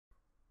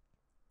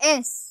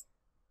S.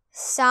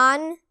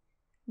 Sun,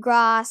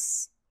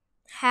 grass,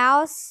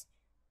 house,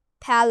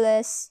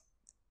 palace,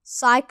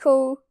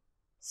 cycle,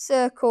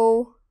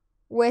 circle,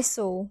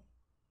 whistle.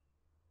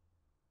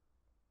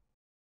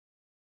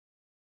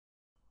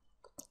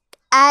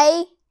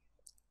 A.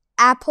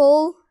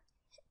 Apple,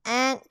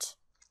 ant,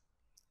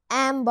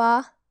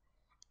 amber,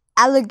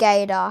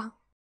 alligator.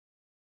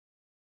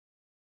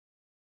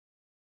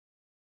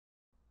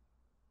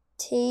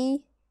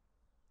 T.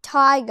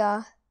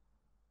 Tiger,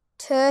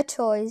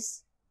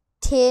 tortoise,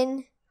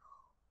 tin,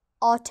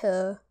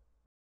 otter.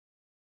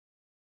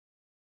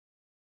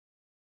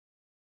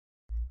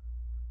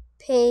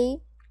 P.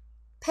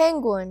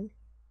 Penguin,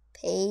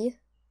 P.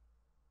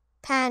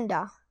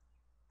 Panda,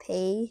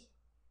 P.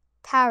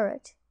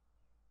 Parrot,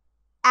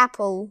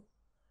 apple.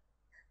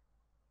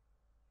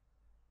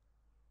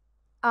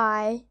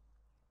 I.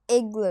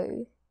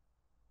 Igloo,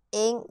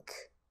 ink,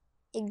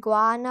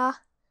 iguana,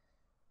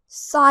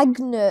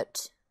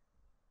 cygnet.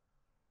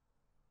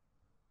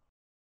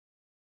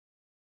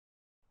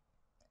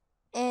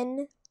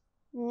 N.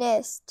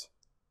 Nest,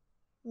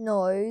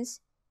 nose,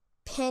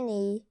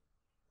 penny,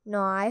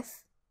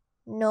 knife,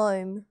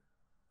 gnome.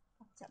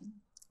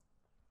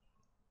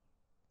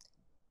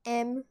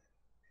 M.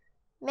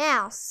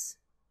 Mouse,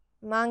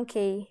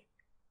 monkey,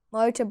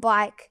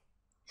 motorbike,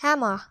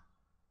 hammer.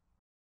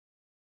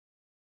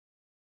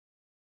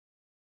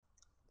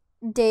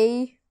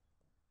 D.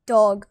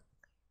 Dog,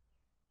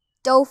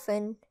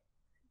 dolphin,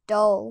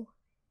 doll,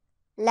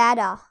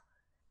 ladder.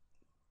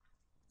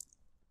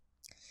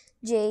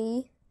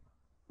 G.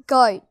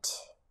 Goat,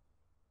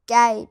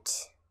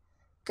 gate,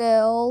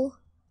 girl,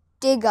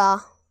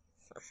 digger.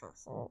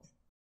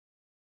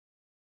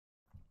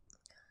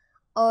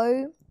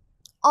 O.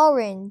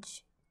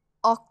 Orange,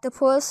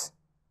 octopus,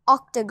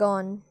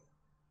 octagon.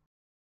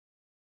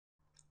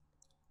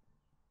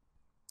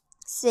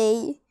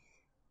 C.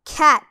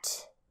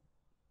 Cat,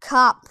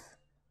 cup,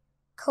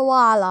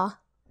 koala,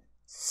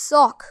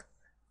 sock.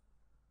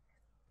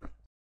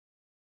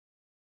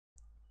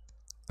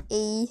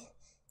 E.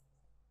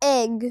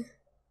 Egg,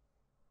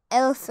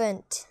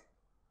 elephant,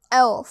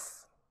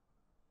 elf,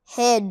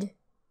 head.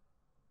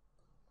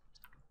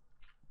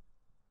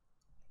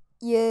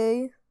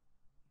 U.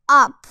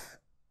 Up,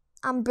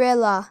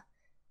 umbrella,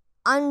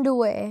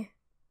 underwear,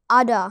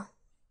 udder.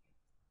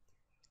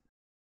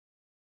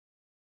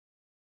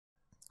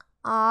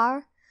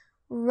 R.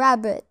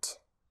 Rabbit,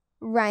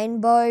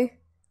 rainbow,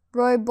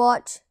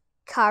 robot,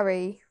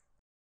 curry.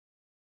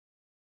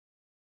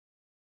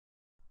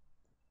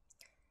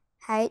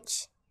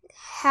 H.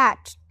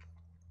 Hat,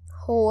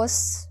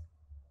 horse,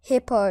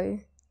 hippo,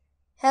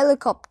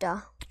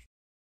 helicopter.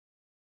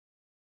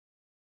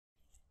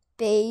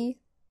 B.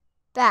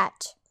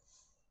 Bat,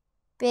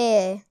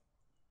 bear,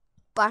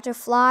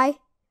 butterfly,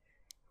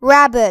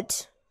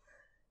 rabbit.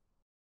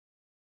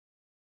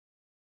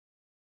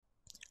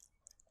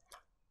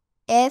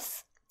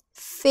 F.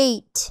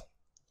 Feet,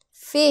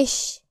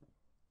 fish,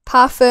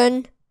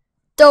 puffin,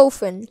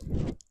 dolphin.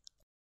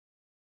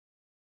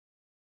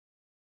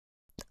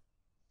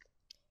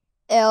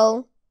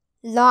 L.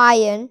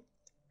 Lion,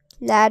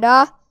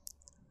 ladder,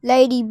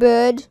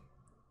 ladybird,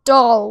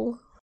 doll.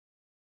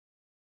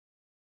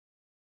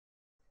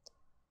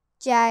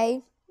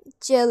 J.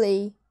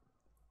 Jelly,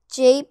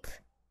 jeep,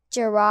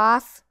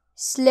 giraffe,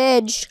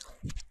 sledge.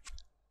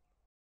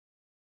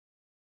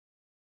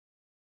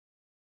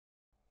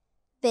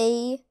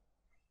 V.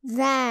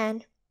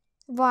 Van,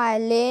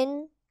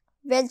 violin,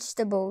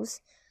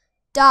 vegetables,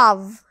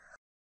 dove.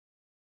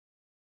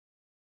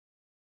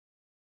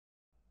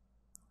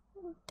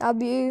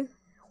 W.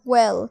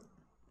 Well,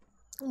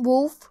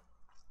 wolf,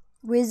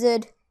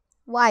 wizard,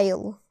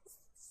 whale.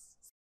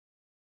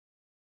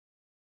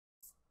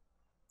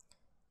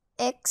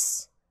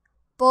 X.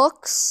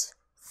 Box,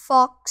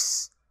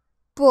 fox,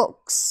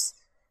 books.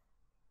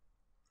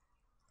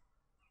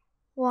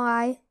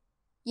 Y.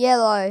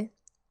 Yellow,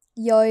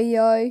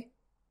 yo-yo,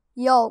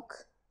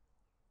 yolk.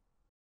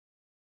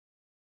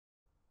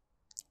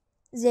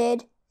 Z.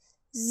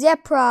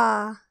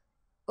 Zebra,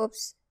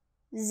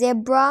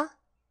 zebra,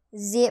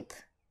 zip,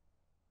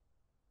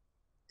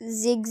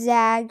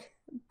 zigzag,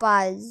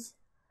 buzz.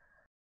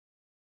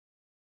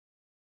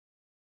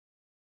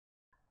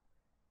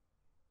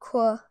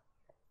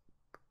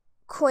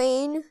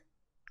 Queen,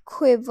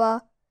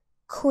 quiver,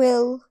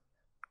 quill,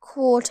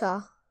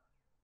 quarter.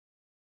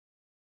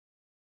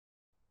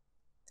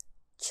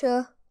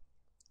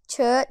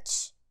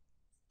 Church,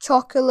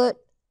 chocolate,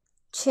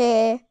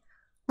 chair,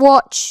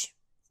 watch.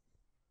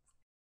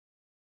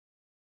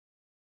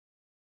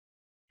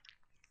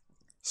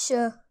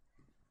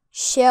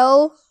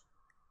 Shell,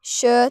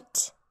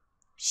 shirt,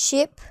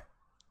 ship,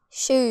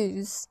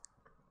 shoes.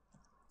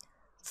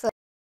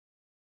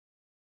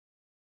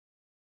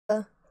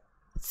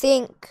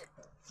 Think,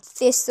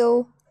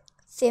 thistle,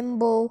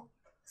 thimble,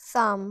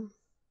 thumb.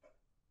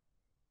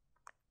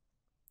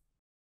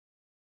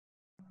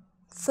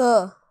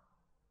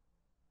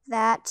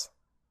 That,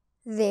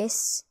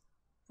 this,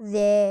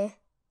 there,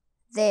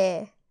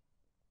 there.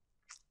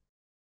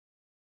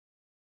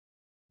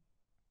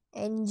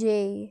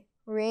 ng,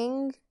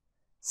 ring,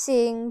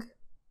 sing,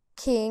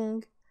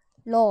 king,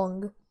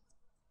 long.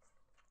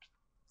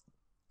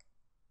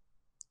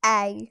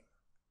 A,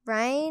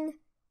 rain,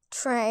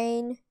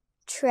 train,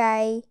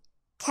 tray,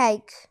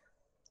 cake.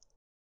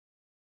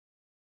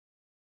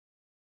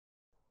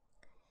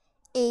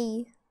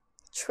 E,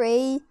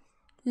 tree,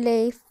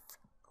 leaf,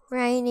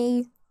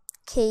 rainy,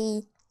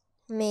 key,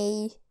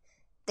 me,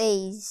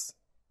 these.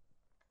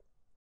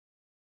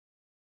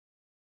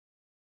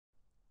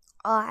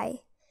 I,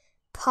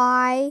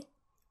 pie,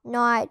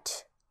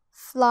 night,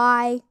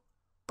 fly,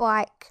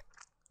 bike,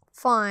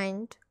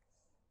 find.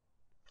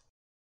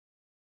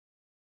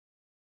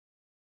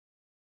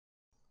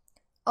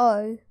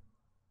 O,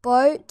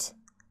 boat,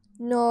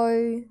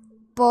 no,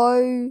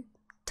 bow,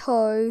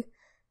 toe,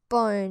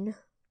 bone.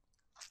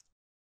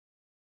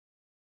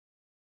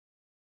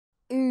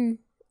 U,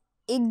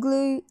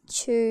 igloo,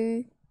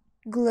 chew,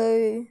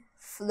 glue,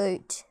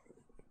 flute.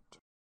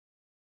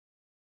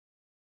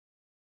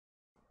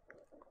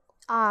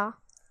 R,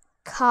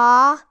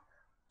 car,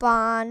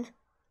 barn,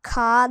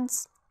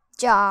 cards,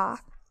 jar.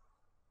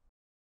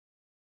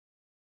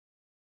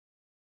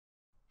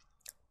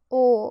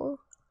 Or,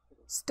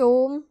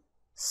 storm,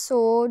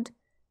 sword,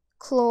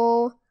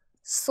 claw,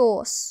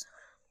 sauce.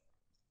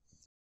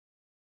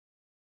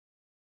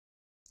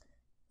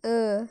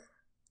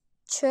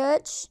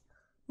 Church,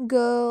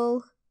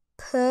 girl,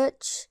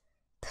 perch,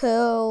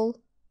 pearl,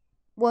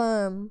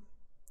 worm.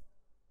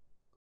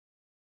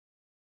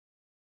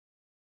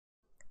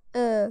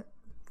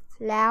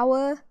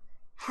 Flower,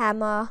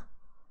 hammer,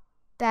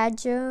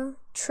 badger,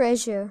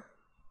 treasure.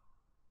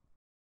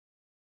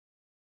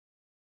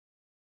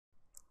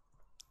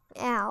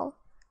 Owl,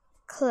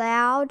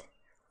 cloud,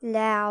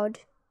 loud,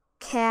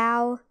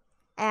 cow,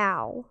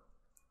 owl.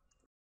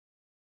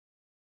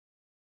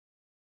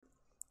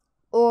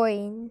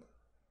 Oin,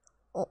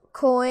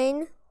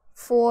 coin,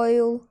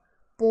 foil,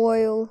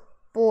 boil,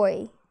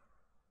 boy.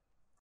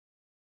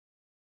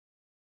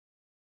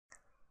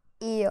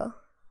 Ear,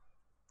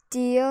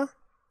 deer,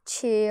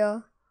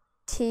 chair,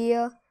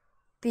 tear,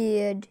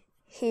 beard,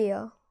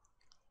 hair.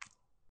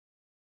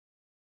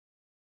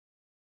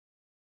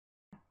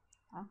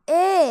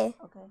 Okay.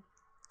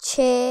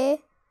 Chair,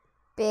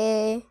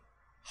 bear,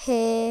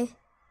 hair,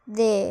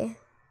 there.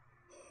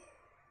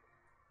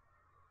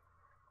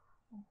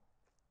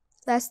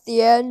 That's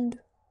the end.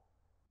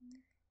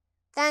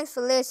 Thanks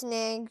for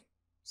listening.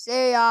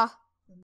 See ya.